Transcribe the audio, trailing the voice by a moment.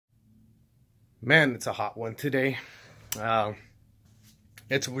Man, it's a hot one today.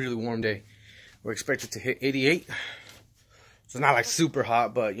 It's a really warm day. We're expected to hit 88. It's not like super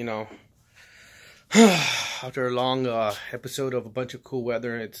hot, but you know, after a long episode of a bunch of cool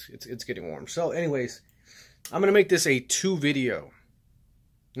weather, it's getting warm. So anyways, I'm gonna make this a 2 video,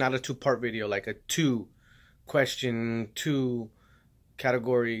 not a 2-part video, like a 2 question, 2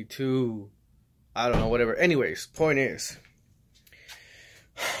 category, 2, I don't know, whatever. Anyways, point is,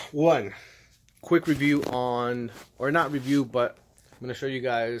 1 quick review on, or not review, but I'm going to show you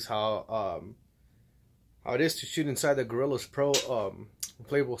guys how it is to shoot inside the Gorillas Pro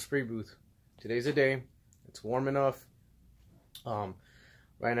inflatable spray booth. Today's the day. It's warm enough.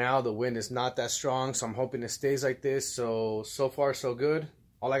 Right now the wind is not that strong, so I'm hoping it stays like this. So far so good.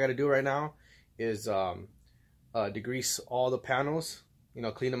 All I got to do right now is degrease all the panels, you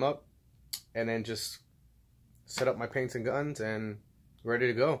know, clean them up, and then just set up my paints and guns and ready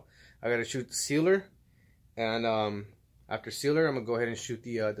to go. I gotta shoot the sealer, and after sealer, I'm gonna go ahead and shoot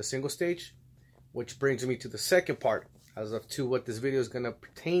the single stage, which brings me to the second part as of to what this video is gonna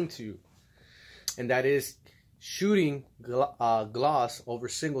pertain to, and that is shooting gloss over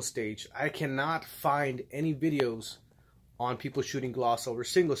single stage. I cannot find any videos on people shooting gloss over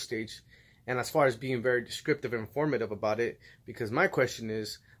single stage, and as far as being very descriptive and informative about it, because my question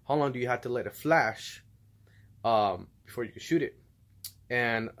is, how long do you have to let it flash before you can shoot it?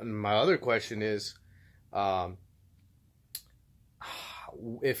 And my other question is,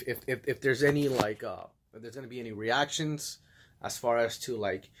 if there's any like, if there's gonna be any reactions as far as to,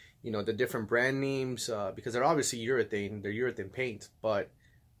 like, you know, the different brand names, because they're obviously urethane, they're urethane paint, but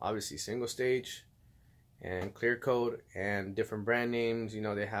obviously single stage and clear coat and different brand names. You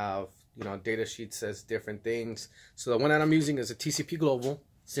know, they have, you know, data sheet says different things. So the one that I'm using is a TCP Global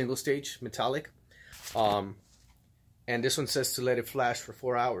single stage metallic. And this one says to let it flash for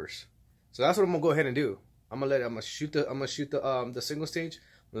 4 hours. So that's what I'm gonna go ahead and do. I'm gonna shoot the single stage.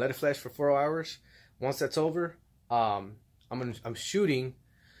 I'm gonna let it flash for 4 hours. Once that's over, I'm shooting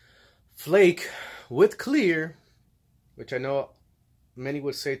flake with clear, which I know many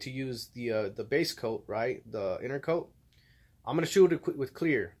would say to use the base coat, right? The inner coat. I'm gonna shoot it with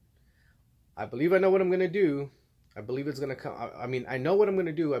clear. I believe I know what I'm gonna do. I believe it's gonna come. I mean, I know what I'm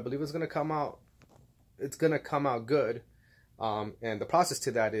gonna do. I believe it's gonna come out. It's gonna come out good, and the process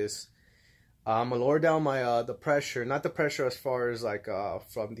to that is I'm gonna lower down my the pressure, not the pressure as far as like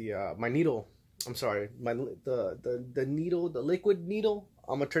from the my needle. I'm sorry, the needle, the liquid needle.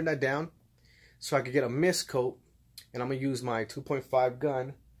 I'm gonna turn that down so I can get a mist coat, and I'm gonna use my 2.5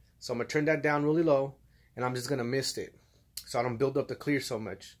 gun. So I'm gonna turn that down really low, and I'm just gonna mist it so I don't build up the clear so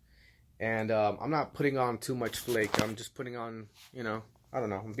much. And I'm not putting on too much flake. I'm just putting on, you know, I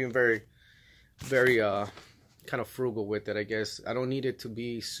don't know. I'm being very kind of frugal with it, I guess. I don't need it to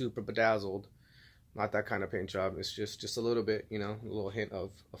be super bedazzled. Not that kind of paint job. It's just a little bit, you know, a little hint of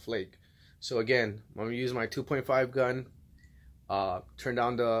a flake. So again, I'm gonna use my 2.5 gun, turn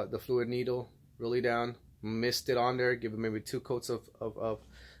down the fluid needle really down, mist it on there, give it maybe 2 coats of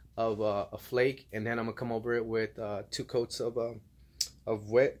a flake, and then I'm gonna come over it with 2 coats of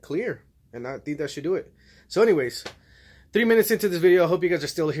wet clear, and I think that should do it. So anyways, 3 minutes into this video. I hope you guys are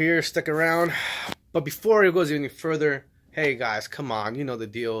still here, stuck around. But before it goes any further, hey guys, come on, you know the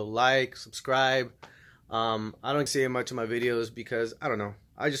deal. Like, subscribe. I don't say much in my videos because, I don't know,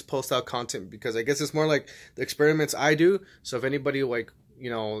 I just post out content because I guess it's more like the experiments I do. So if anybody, like, you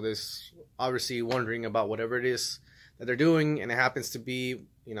know, this obviously wondering about whatever it is that they're doing, and it happens to be,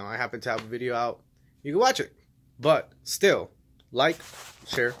 you know, I happen to have a video out, you can watch it. But still, like,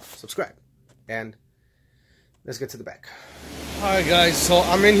 share, subscribe, and let's get to the back. Alright guys, so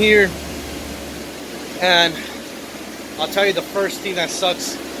I'm in here, and I'll tell you the first thing that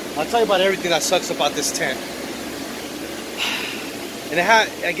sucks. I'll tell you about everything that sucks about this tent. And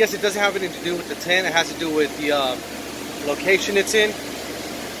I guess it doesn't have anything to do with the tent. It has to do with the location it's in.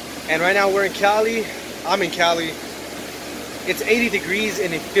 And right now we're in Cali. I'm in Cali. It's 80 degrees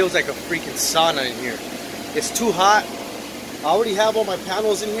and it feels like a freaking sauna in here. It's too hot. I already have all my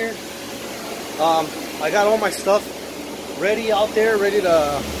panels in here. I got all my stuff ready out there, ready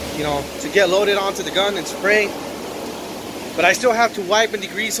to, you know, to get loaded onto the gun and spray. But I still have to wipe and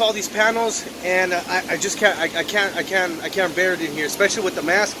degrease all these panels, and I just can't. I can't bear it in here, especially with the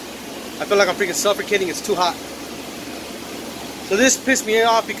mask. I feel like I'm freaking suffocating. It's too hot. So this pissed me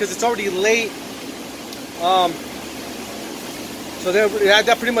off because it's already late. So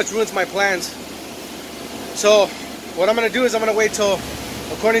that pretty much ruins my plans. So what I'm gonna do is I'm gonna wait till,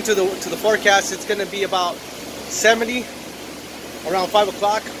 according to the forecast, it's gonna be about 70 around 5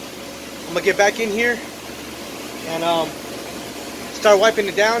 o'clock. I'm gonna get back in here and start wiping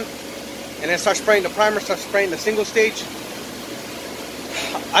it down, and then start spraying the primer, start spraying the single stage.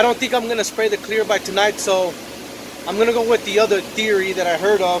 I don't think I'm gonna spray the clear by tonight, so I'm gonna go with the other theory that I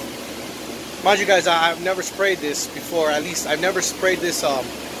heard of. Mind you guys, I've never sprayed this before. At least I've never sprayed this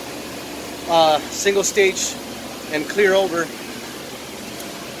single stage and clear over.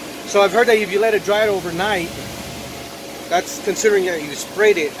 So I've heard that if you let it dry overnight, that's considering that you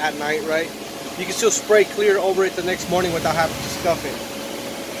sprayed it at night, right? You can still spray clear over it the next morning without having to scuff it.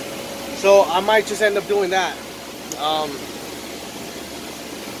 So I might just end up doing that.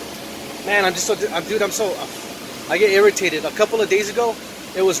 Man, I'm so I get irritated. A couple of days ago,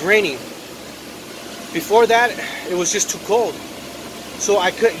 it was raining. Before that, it was just too cold. So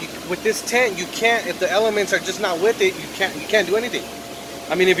I couldn't, with this tent, you can't, if the elements are just not with it, you can't do anything.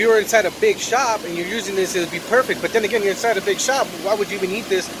 I mean, if you were inside a big shop and you're using this, it would be perfect. But then again, you're inside a big shop, why would you even need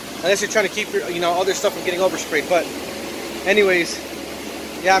this unless you're trying to keep your, other stuff from getting oversprayed? But anyways,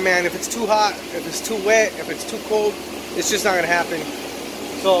 yeah, man, if it's too hot, if it's too wet, if it's too cold, it's just not gonna happen.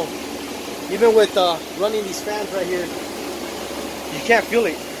 So even with running these fans right here, you can't feel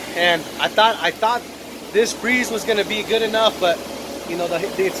it. And I thought this breeze was gonna be good enough, but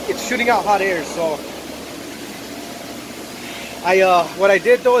it's shooting out hot air. So what I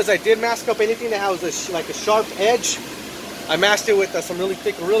did though is I did mask up anything that has like a sharp edge. I masked it with some really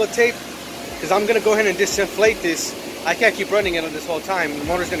thick Gorilla Tape, because I'm gonna go ahead and disinflate this. I can't keep running it on this whole time. The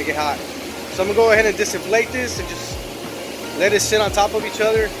motor's gonna get hot. So I'm gonna go ahead and disinflate this and just let it sit on top of each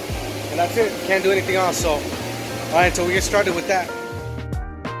other, and that's it. Can't do anything else. So, all right, so we get started with that.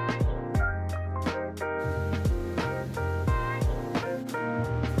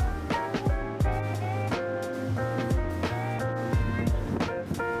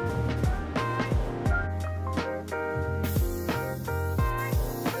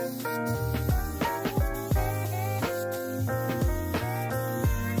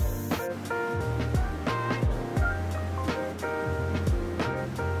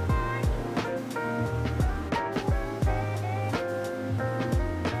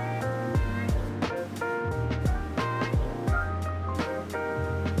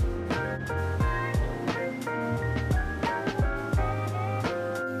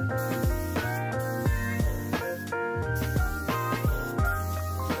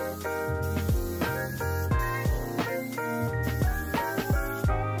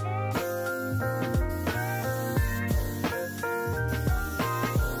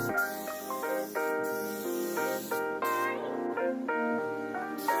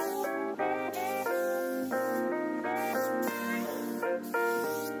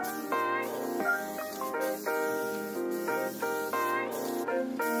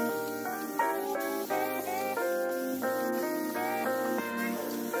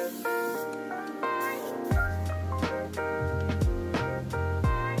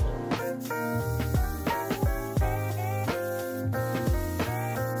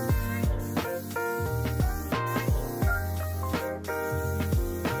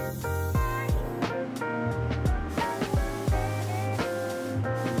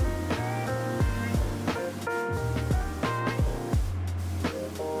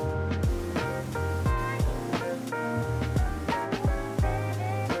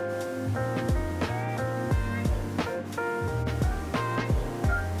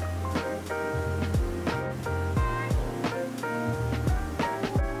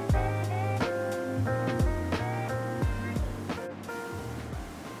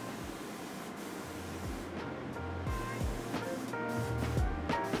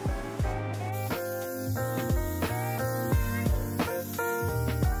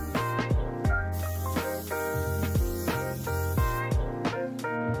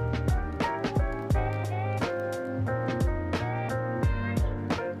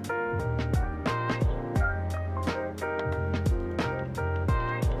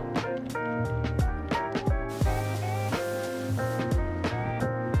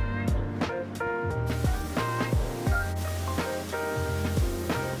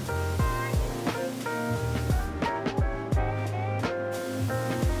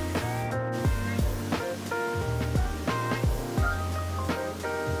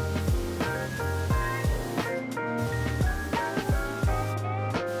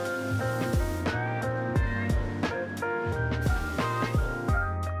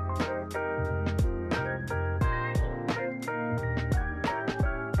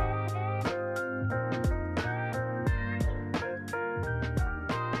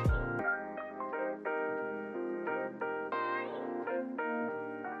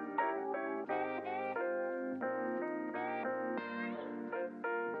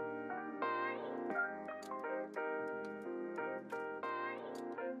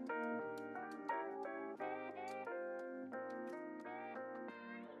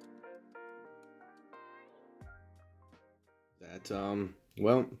 That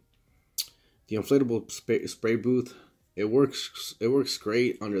well, the inflatable spray booth, it works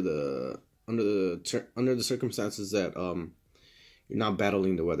great under the circumstances that you're not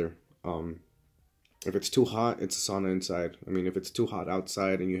battling the weather. If it's too hot, it's a sauna inside. I mean, if it's too hot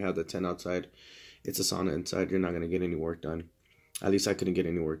outside and you have the tent outside, it's a sauna inside. You're not gonna get any work done. At least I couldn't get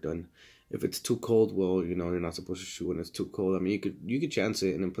any work done. If it's too cold, well, you know, you're not supposed to shoot when it's too cold. I mean, you could chance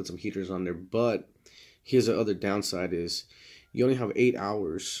it and then put some heaters on there. But here's the other downside: is you only have 8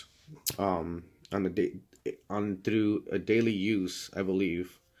 hours on the day through a daily use. I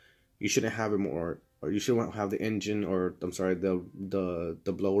believe you shouldn't have it more, or you shouldn't have the engine, or I'm sorry, the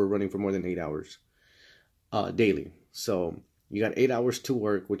blower running for more than 8 hours daily. So you got 8 hours to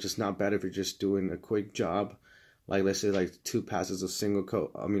work, which is not bad if you're just doing a quick job. Like, let's say like 2 passes of single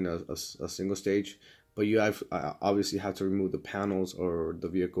coat, I mean a single stage, but you have obviously have to remove the panels or the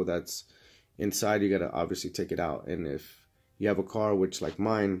vehicle that's inside. You got to obviously take it out. And if you have a car, which like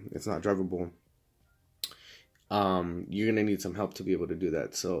mine, it's not drivable, you're gonna need some help to be able to do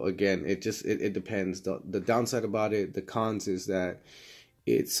that. So again, it depends. The downside about it, the cons, is that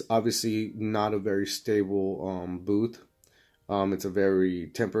it's obviously not a very stable booth. It's a very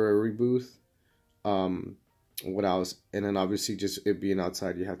temporary booth. And then obviously just it being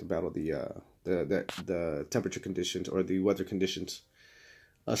outside, you have to battle the temperature conditions or the weather conditions.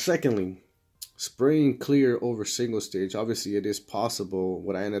 Secondly, spraying clear over single stage, obviously it is possible.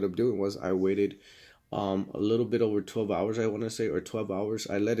 What I ended up doing was I waited a little bit over 12 hours, I want to say, or 12 hours.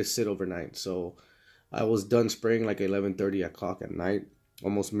 I let it sit overnight. So I was done spraying like 11:30 o'clock at night,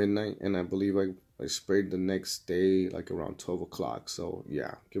 almost midnight, and I believe I sprayed the next day like around 12 o'clock. So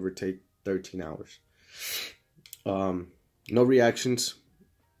yeah, give or take 13 hours. No reactions.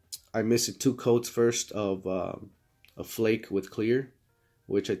 I missed 2 coats first of a flake with clear,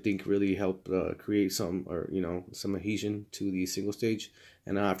 which I think really helped create some adhesion to the single stage.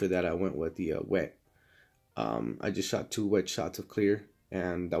 And after that, I went with the wet. I just shot 2 wet shots of clear,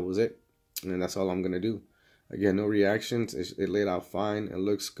 and that was it. And that's all I'm gonna do. Again, no reactions. It laid out fine. It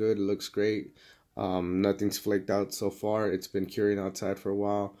looks good. It looks great. Nothing's flaked out so far. It's been curing outside for a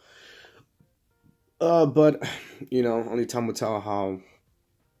while. But you know, only time will tell how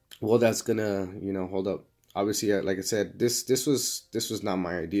well that's gonna, you know, hold up. Obviously, like I said, this was not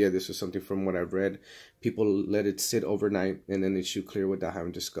my idea. This was something from what I've read. People let it sit overnight and then they shoot clear without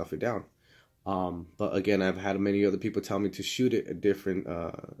having to scuff it down. But again, I've had many other people tell me to shoot it at different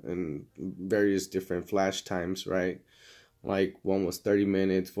in various different flash times, right? Like one was 30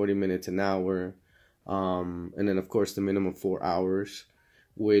 minutes, 40 minutes, an hour, and then of course the minimum 4 hours,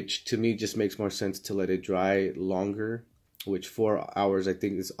 which to me just makes more sense to let it dry longer, which 4 hours I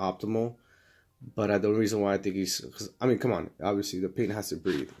think is optimal. But the reason why I think cause, I mean, come on, obviously the paint has to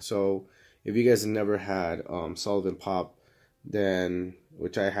breathe. So if you guys have never had solvent pop, then,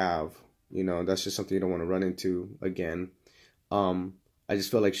 which I have, you know, that's just something you don't want to run into again. I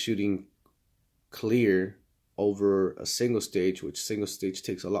just felt like shooting clear over a single stage, which single stage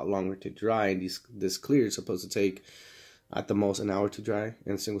takes a lot longer to dry, and this clear is supposed to take at the most an hour to dry,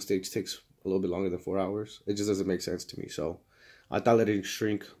 and single stage takes a little bit longer than 4 hours. It just doesn't make sense to me. So I thought letting it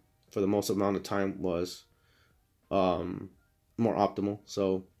shrink for the most amount of time was more optimal.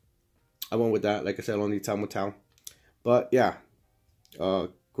 So I went with that. Like I said, only time will tell. But yeah,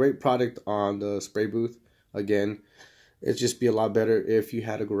 great product on the spray booth. Again, it'd just be a lot better if you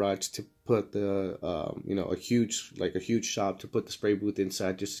had a garage to put the you know, a huge shop to put the spray booth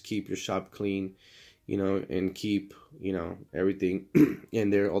inside, just to keep your shop clean, you know, and keep, you know, everything in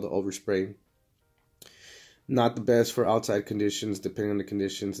there, all the overspray. Not the best for outside conditions, depending on the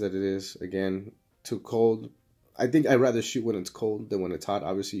conditions that it is. Again, too cold. I think I'd rather shoot when it's cold than when it's hot.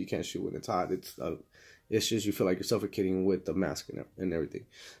 Obviously, you can't shoot when it's hot. It's just you feel like you're suffocating with the mask and everything.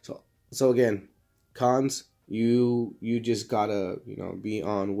 So again, cons, you just gotta, you know, be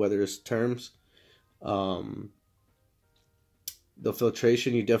on weather's terms. The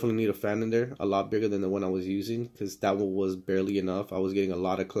filtration, you definitely need a fan in there, a lot bigger than the one I was using, because that one was barely enough. I was getting a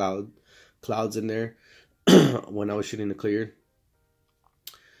lot of clouds in there when I was shooting the clear.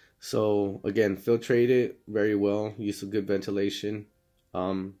 So again, filtrate it very well, use some good ventilation,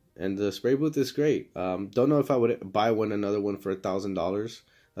 and the spray booth is great. Don't know if I would buy another one for $1,000.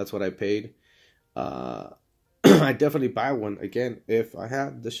 That's what I paid. I definitely buy one again if I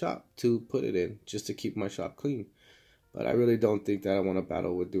had the shop to put it in, just to keep my shop clean. But I really don't think that I want to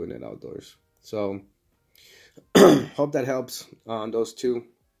battle with doing it outdoors. So hope that helps on those two.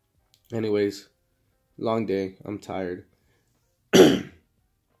 Anyways, long day. I'm tired.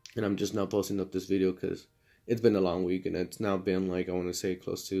 And I'm just now posting up this video because it's been a long week, and it's now been like, I want to say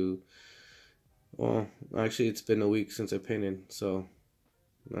close to Well, actually, it's been a week since I painted, so,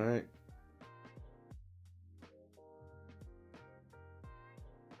 alright.